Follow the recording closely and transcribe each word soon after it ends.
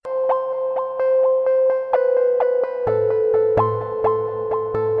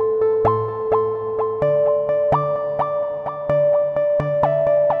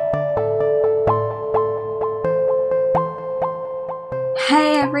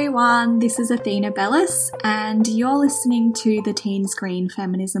everyone, this is Athena Bellis and you're listening to the Teen Screen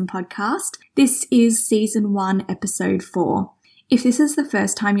Feminism podcast. This is season 1, episode 4. If this is the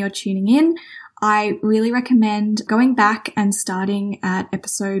first time you're tuning in, I really recommend going back and starting at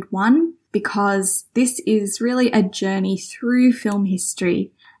episode 1 because this is really a journey through film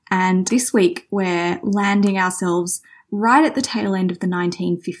history. And this week we're landing ourselves right at the tail end of the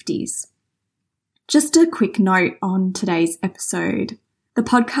 1950s. Just a quick note on today's episode. The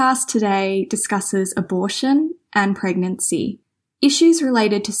podcast today discusses abortion and pregnancy. Issues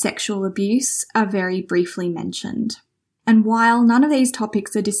related to sexual abuse are very briefly mentioned. And while none of these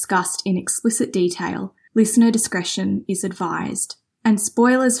topics are discussed in explicit detail, listener discretion is advised. And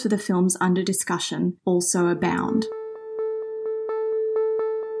spoilers for the films under discussion also abound.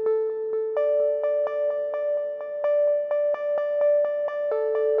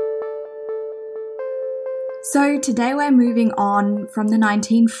 So today we're moving on from the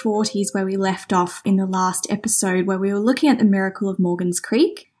 1940s where we left off in the last episode where we were looking at the miracle of Morgan's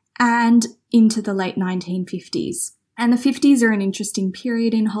Creek and into the late 1950s. And the 50s are an interesting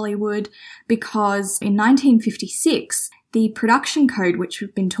period in Hollywood because in 1956, the production code, which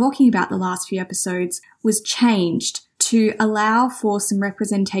we've been talking about the last few episodes, was changed to allow for some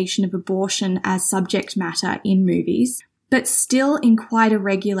representation of abortion as subject matter in movies, but still in quite a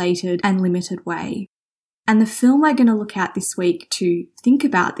regulated and limited way. And the film we're going to look at this week to think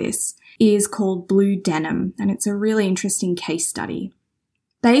about this is called Blue Denim, and it's a really interesting case study.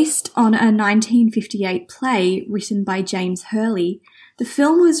 Based on a 1958 play written by James Hurley, the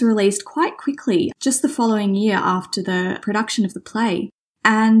film was released quite quickly, just the following year after the production of the play.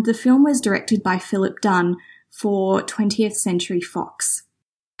 And the film was directed by Philip Dunn for 20th Century Fox.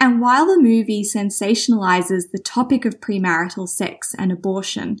 And while the movie sensationalizes the topic of premarital sex and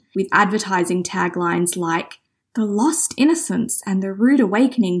abortion with advertising taglines like the lost innocence and the rude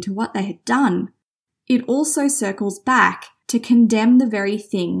awakening to what they had done, it also circles back to condemn the very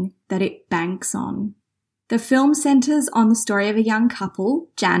thing that it banks on. The film centers on the story of a young couple,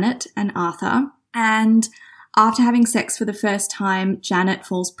 Janet and Arthur, and after having sex for the first time, Janet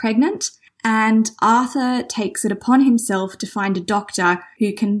falls pregnant and Arthur takes it upon himself to find a doctor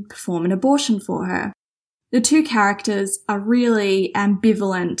who can perform an abortion for her. The two characters are really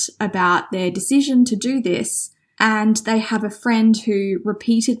ambivalent about their decision to do this, and they have a friend who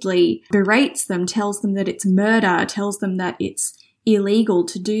repeatedly berates them, tells them that it's murder, tells them that it's illegal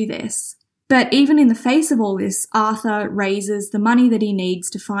to do this. But even in the face of all this, Arthur raises the money that he needs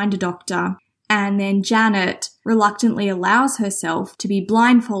to find a doctor, and then Janet reluctantly allows herself to be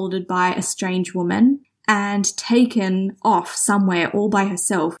blindfolded by a strange woman and taken off somewhere all by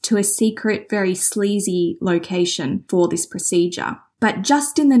herself to a secret, very sleazy location for this procedure. But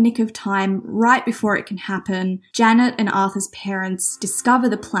just in the nick of time, right before it can happen, Janet and Arthur's parents discover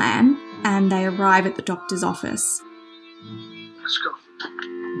the plan and they arrive at the doctor's office. Let's go.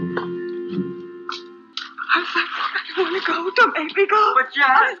 I don't want to go. Don't make me go. But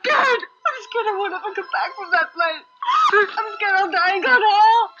Janet. I'm scared. I won't ever come back from that place. I'm scared I'll die and go to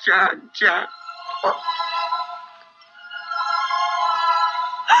hell. Jan. Oh.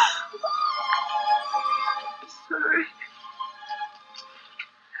 Sorry.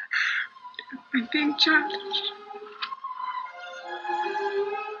 Everything changed.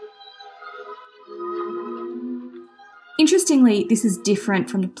 Interestingly, this is different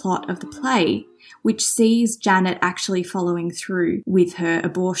from the plot of the play, which sees Janet actually following through with her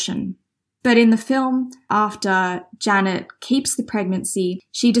abortion. But in the film, after Janet keeps the pregnancy,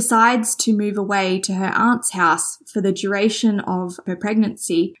 she decides to move away to her aunt's house for the duration of her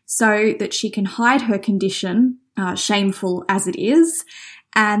pregnancy so that she can hide her condition, shameful as it is,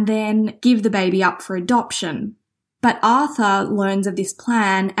 and then give the baby up for adoption. But Arthur learns of this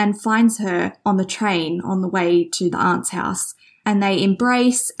plan and finds her on the train on the way to the aunt's house. And they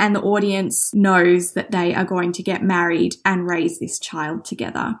embrace, and the audience knows that they are going to get married and raise this child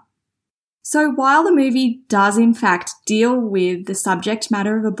together. So while the movie does in fact deal with the subject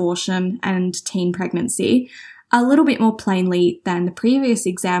matter of abortion and teen pregnancy a little bit more plainly than the previous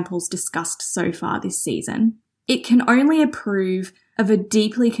examples discussed so far this season, it can only approve of a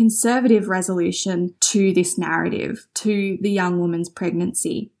deeply conservative resolution to this narrative, to the young woman's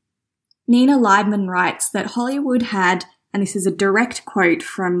pregnancy. Nina Leibman writes that Hollywood had, and this is a direct quote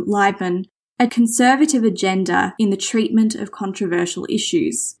from Leibman, a conservative agenda in the treatment of controversial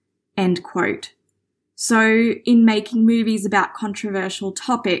issues. End quote. So in making movies about controversial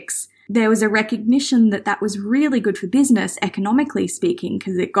topics, there was a recognition that that was really good for business, economically speaking,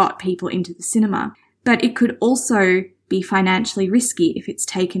 because it got people into the cinema. But it could also be financially risky if it's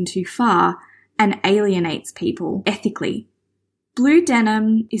taken too far and alienates people ethically. Blue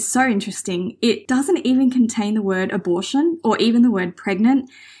Denim is so interesting. It doesn't even contain the word abortion or even the word pregnant,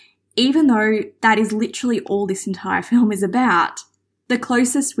 even though that is literally all this entire film is about. The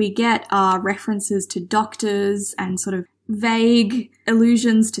closest we get are references to doctors and sort of vague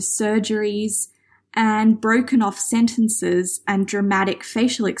allusions to surgeries and broken off sentences and dramatic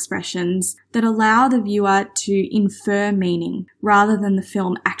facial expressions that allow the viewer to infer meaning rather than the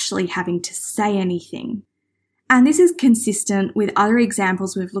film actually having to say anything. And this is consistent with other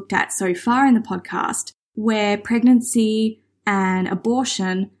examples we've looked at so far in the podcast, where pregnancy and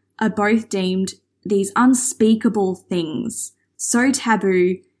abortion are both deemed these unspeakable things, so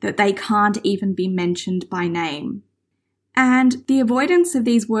taboo that they can't even be mentioned by name. And the avoidance of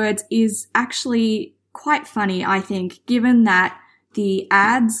these words is actually quite funny, I think, given that the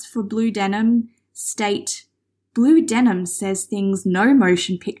ads for Blue Denim state, "Blue Denim says things no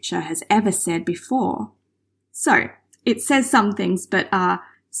motion picture has ever said before." So, it says some things, but are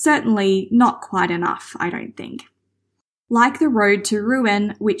certainly not quite enough, I don't think. Like The Road to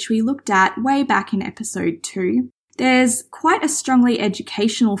Ruin, which we looked at way back in episode 2, there's quite a strongly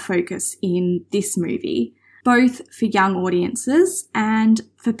educational focus in this movie, both for young audiences and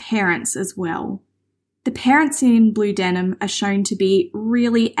for parents as well. The parents in Blue Denim are shown to be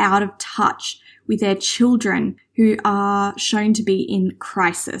really out of touch with their children who are shown to be in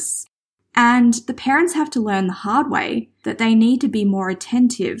crisis. And the parents have to learn the hard way that they need to be more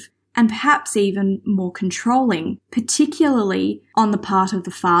attentive and perhaps even more controlling, particularly on the part of the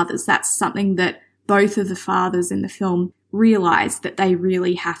fathers. That's something that both of the fathers in the film realise, that they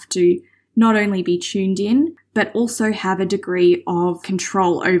really have to not only be tuned in, but also have a degree of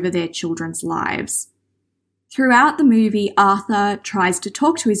control over their children's lives. Throughout the movie, Arthur tries to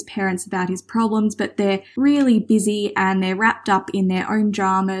talk to his parents about his problems, but they're really busy and they're wrapped up in their own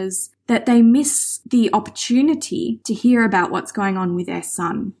dramas, that they miss the opportunity to hear about what's going on with their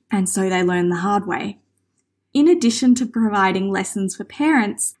son, and so they learn the hard way. In addition to providing lessons for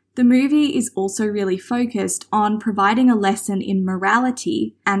parents, the movie is also really focused on providing a lesson in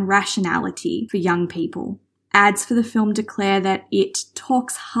morality and rationality for young people. Ads for the film declare that it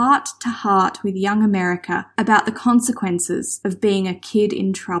talks heart to heart with young America about the consequences of being a kid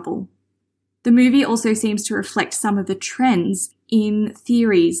in trouble. The movie also seems to reflect some of the trends in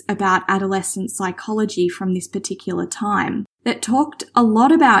theories about adolescent psychology from this particular time that talked a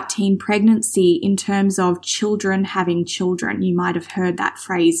lot about teen pregnancy in terms of children having children. You might have heard that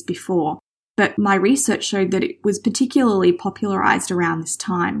phrase before, but my research showed that it was particularly popularized around this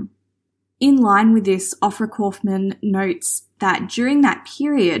time. In line with this, Ofra Kaufman notes that during that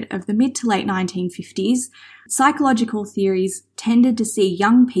period of the mid to late 1950s, psychological theories tended to see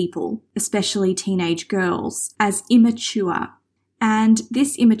young people, especially teenage girls, as immature, and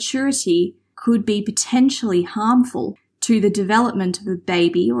this immaturity could be potentially harmful to the development of a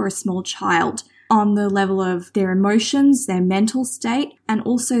baby or a small child on the level of their emotions, their mental state, and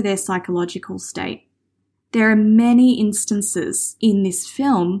also their psychological state. There are many instances in this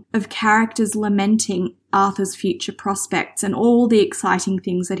film of characters lamenting Arthur's future prospects and all the exciting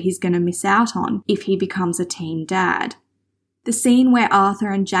things that he's going to miss out on if he becomes a teen dad. The scene where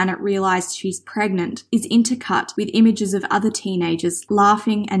Arthur and Janet realise she's pregnant is intercut with images of other teenagers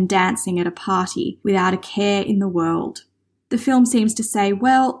laughing and dancing at a party without a care in the world. The film seems to say,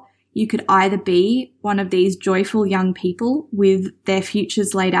 well, you could either be one of these joyful young people with their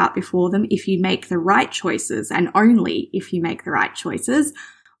futures laid out before them if you make the right choices, and only if you make the right choices,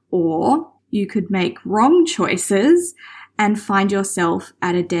 or you could make wrong choices and find yourself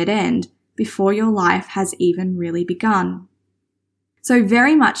at a dead end before your life has even really begun. So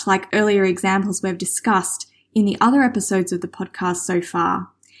very much like earlier examples we've discussed in the other episodes of the podcast so far,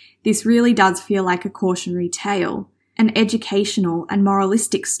 this really does feel like a cautionary tale, an educational and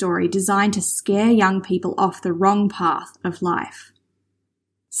moralistic story designed to scare young people off the wrong path of life.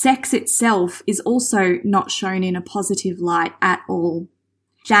 Sex itself is also not shown in a positive light at all.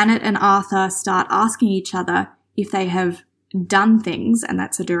 Janet and Arthur start asking each other if they have done things, and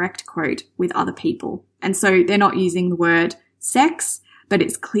that's a direct quote, with other people. And so they're not using the word sex, but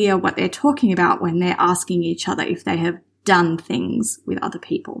it's clear what they're talking about when they're asking each other if they have done things with other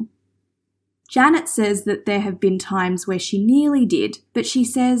people. Janet says that there have been times where she nearly did, but she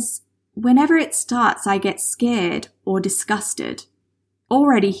says, whenever it starts, I get scared or disgusted.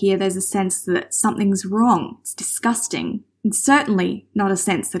 Already here, there's a sense that something's wrong, it's disgusting, and certainly not a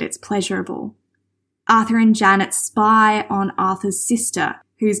sense that it's pleasurable. Arthur and Janet spy on Arthur's sister,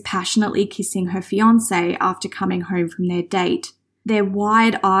 who's passionately kissing her fiancé after coming home from their date. They're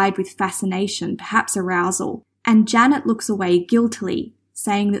wide-eyed with fascination, perhaps arousal, and Janet looks away guiltily,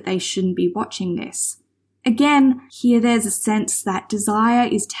 saying that they shouldn't be watching this. Again, here there's a sense that desire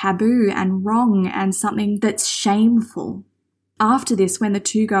is taboo and wrong and something that's shameful. After this, when the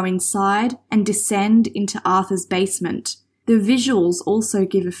two go inside and descend into Arthur's basement, the visuals also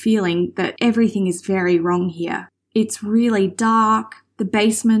give a feeling that everything is very wrong here. It's really dark, the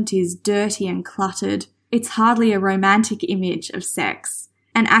basement is dirty and cluttered, it's hardly a romantic image of sex,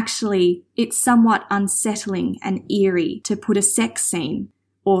 and actually, it's somewhat unsettling and eerie to put a sex scene,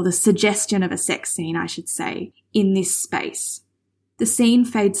 or the suggestion of a sex scene, I should say, in this space. The scene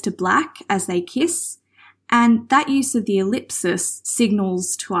fades to black as they kiss, and that use of the ellipsis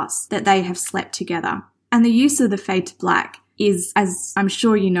signals to us that they have slept together. And the use of the fade to black is, as I'm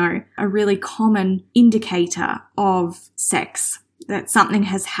sure you know, a really common indicator of sex, that something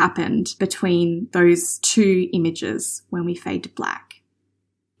has happened between those two images when we fade to black.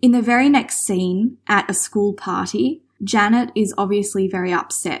 In the very next scene, at a school party, Janet is obviously very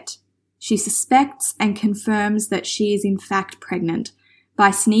upset. She suspects and confirms that she is in fact pregnant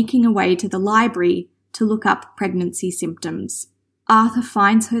by sneaking away to the library to look up pregnancy symptoms. Arthur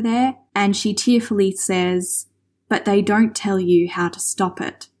finds her there and she tearfully says, "But they don't tell you how to stop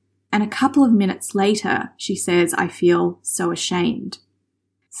it." And a couple of minutes later, she says, "I feel so ashamed."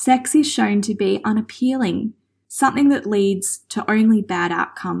 Sex is shown to be unappealing, something that leads to only bad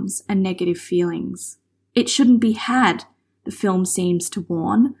outcomes and negative feelings. It shouldn't be had, the film seems to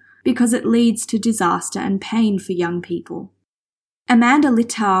warn, because it leads to disaster and pain for young people. Amanda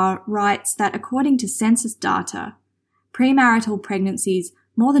Litauer writes that according to census data, premarital pregnancies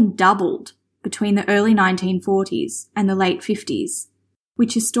more than doubled between the early 1940s and the late 50s,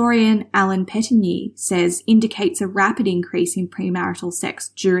 which historian Alan Petigny says indicates a rapid increase in premarital sex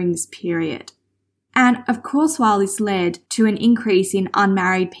during this period. And of course, while this led to an increase in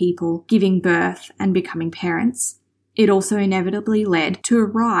unmarried people giving birth and becoming parents, it also inevitably led to a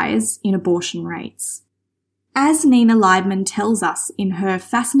rise in abortion rates. As Nina Leibman tells us in her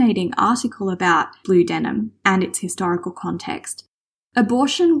fascinating article about Blue Denim and its historical context,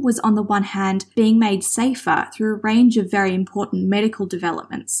 abortion was on the one hand being made safer through a range of very important medical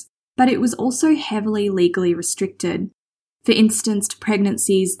developments, but it was also heavily legally restricted. For instance, to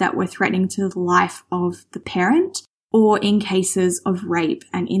pregnancies that were threatening to the life of the parent, or in cases of rape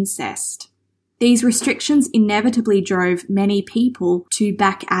and incest. These restrictions inevitably drove many people to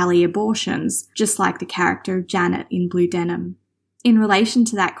back-alley abortions, just like the character of Janet in Blue Denim. In relation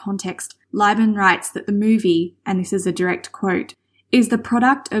to that context, Leibman writes that the movie, and this is a direct quote, is the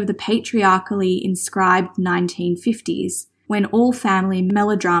product of the patriarchally inscribed 1950s, when all family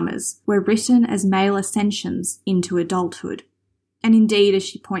melodramas were written as male ascensions into adulthood. And indeed, as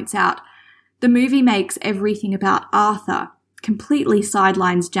she points out, the movie makes everything about Arthur, completely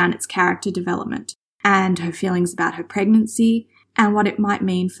sidelines Janet's character development and her feelings about her pregnancy and what it might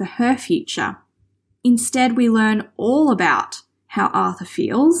mean for her future. Instead, we learn all about how Arthur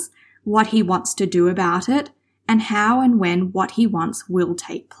feels, what he wants to do about it, and how and when what he wants will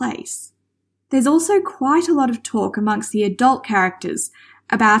take place. There's also quite a lot of talk amongst the adult characters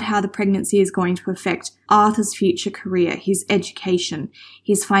about how the pregnancy is going to affect Arthur's future career, his education,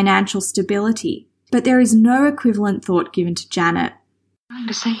 his financial stability. But there is no equivalent thought given to Janet. I'm going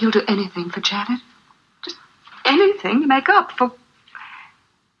to say he'll do anything for Janet. Just anything to make up for...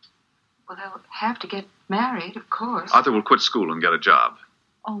 Well, they'll have to get married, of course. Arthur will quit school and get a job.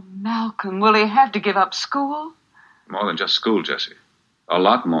 Oh, Malcolm, will he have to give up school? More than just school, Jessie. A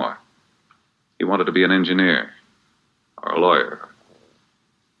lot more. He wanted to be an engineer. Or a lawyer.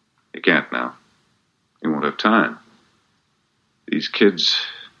 He can't now. He won't have time. These kids...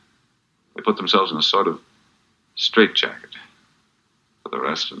 they put themselves in a sort of straitjacket for the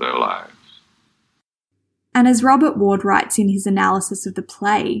rest of their lives. And as Robert Ward writes in his analysis of the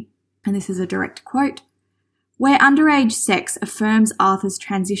play, and this is a direct quote, where underage sex affirms Arthur's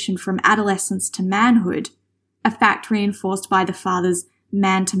transition from adolescence to manhood, a fact reinforced by the father's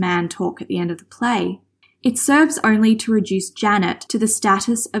man-to-man talk at the end of the play, it serves only to reduce Janet to the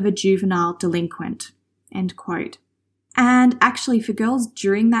status of a juvenile delinquent. End quote. And actually, for girls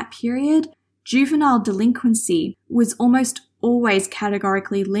during that period, juvenile delinquency was almost always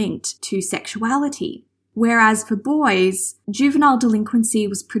categorically linked to sexuality, whereas for boys, juvenile delinquency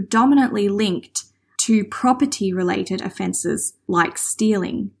was predominantly linked to property-related offences like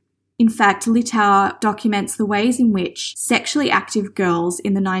stealing. In fact, Litauer documents the ways in which sexually active girls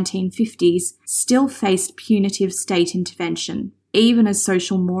in the 1950s still faced punitive state intervention, even as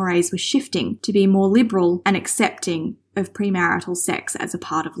social mores were shifting to be more liberal and accepting of premarital sex as a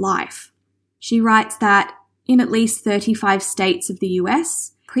part of life. She writes that in at least 35 states of the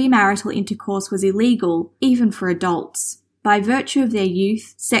US, premarital intercourse was illegal even for adults, By virtue of their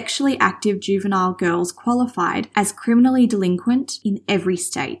youth, sexually active juvenile girls qualified as criminally delinquent in every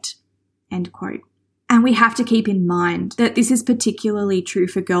state." End quote. And we have to keep in mind that this is particularly true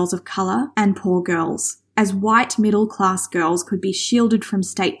for girls of colour and poor girls, as white middle-class girls could be shielded from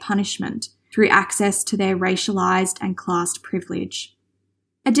state punishment through access to their racialised and classed privilege.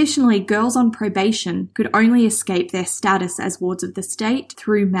 Additionally, girls on probation could only escape their status as wards of the state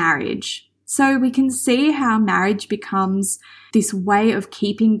through marriage. So we can see how marriage becomes this way of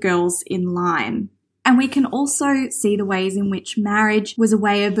keeping girls in line. And we can also see the ways in which marriage was a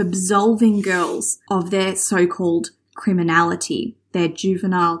way of absolving girls of their so-called criminality, their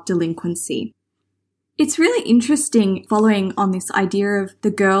juvenile delinquency. It's really interesting following on this idea of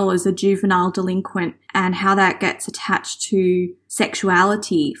the girl as a juvenile delinquent and how that gets attached to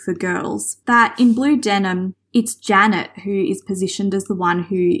sexuality for girls, that in Blue Denim, it's Janet who is positioned as the one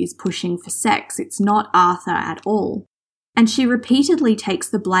who is pushing for sex. It's not Arthur at all. And she repeatedly takes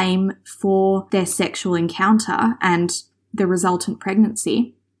the blame for their sexual encounter and the resultant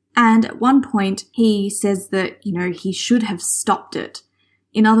pregnancy. And at one point, he says that, he should have stopped it.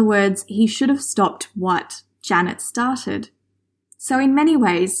 In other words, he should have stopped what Janet started. So in many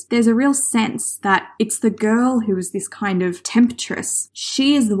ways, there's a real sense that it's the girl who is this kind of temptress.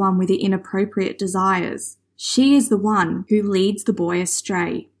 She is the one with the inappropriate desires. She is the one who leads the boy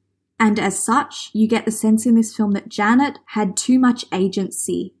astray. And as such, you get the sense in this film that Janet had too much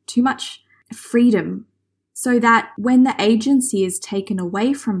agency, too much freedom, so that when the agency is taken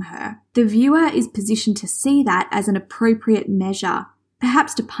away from her, the viewer is positioned to see that as an appropriate measure,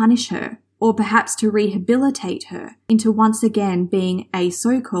 perhaps to punish her, or perhaps to rehabilitate her into once again being a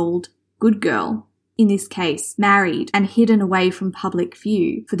so-called good girl, in this case married and hidden away from public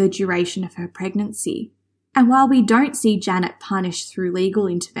view for the duration of her pregnancy. And while we don't see Janet punished through legal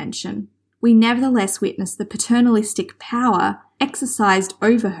intervention, we nevertheless witness the paternalistic power exercised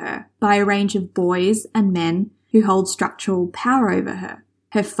over her by a range of boys and men who hold structural power over her.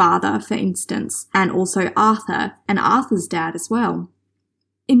 Her father, for instance, and also Arthur and Arthur's dad as well.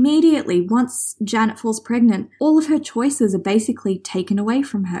 Immediately, once Janet falls pregnant, all of her choices are basically taken away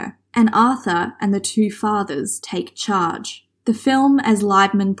from her, and Arthur and the two fathers take charge. The film, as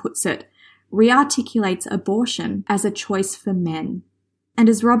Leibman puts it, rearticulates abortion as a choice for men. And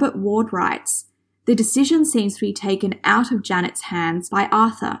as Robert Ward writes, the decision seems to be taken out of Janet's hands by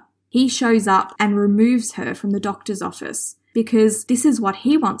Arthur. He shows up and removes her from the doctor's office because this is what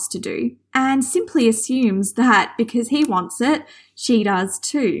he wants to do, and simply assumes that because he wants it, she does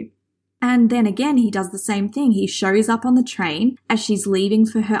too. And then again, he does the same thing. He shows up on the train as she's leaving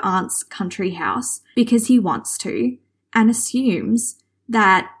for her aunt's country house because he wants to, and assumes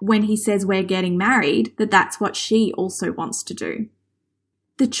that when he says we're getting married, that that's what she also wants to do.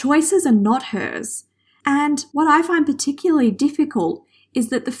 The choices are not hers. And what I find particularly difficult is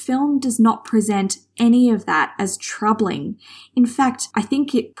that the film does not present any of that as troubling. In fact, I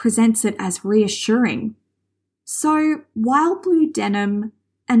think it presents it as reassuring. So while Blue Denim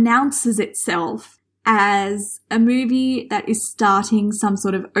announces itself as a movie that is starting some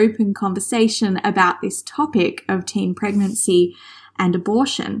sort of open conversation about this topic of teen pregnancy and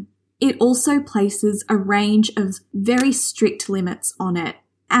abortion, it also places a range of very strict limits on it.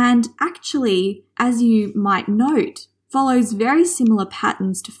 And actually, as you might note, follows very similar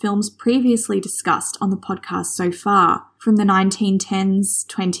patterns to films previously discussed on the podcast so far, from the 1910s,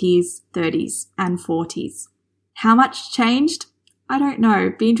 20s, 30s, and 40s. How much changed? I don't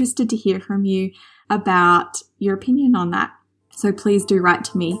know. Be interested to hear from you about your opinion on that. So please do write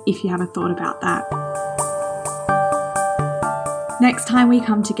to me if you have a thought about that. Next time we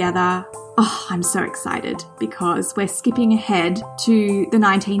come together, I'm so excited because we're skipping ahead to the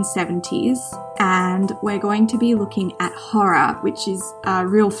 1970s and we're going to be looking at horror, which is a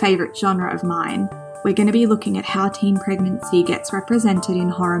real favourite genre of mine. We're going to be looking at how teen pregnancy gets represented in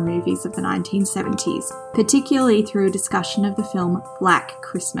horror movies of the 1970s, particularly through a discussion of the film Black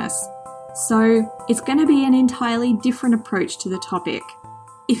Christmas. So it's going to be an entirely different approach to the topic.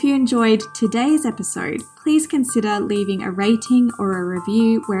 If you enjoyed today's episode, please consider leaving a rating or a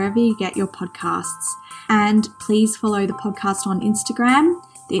review wherever you get your podcasts. And please follow the podcast on Instagram.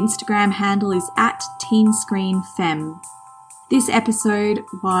 The Instagram handle is @teenscreenfem. This episode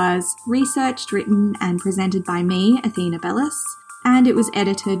was researched, written, and presented by me, Athena Bellis, and it was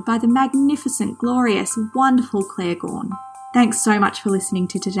edited by the magnificent, glorious, wonderful Claire Gorn. Thanks so much for listening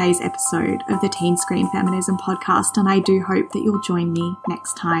to today's episode of the Teen Screen Feminism podcast, and I do hope that you'll join me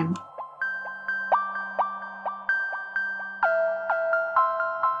next time.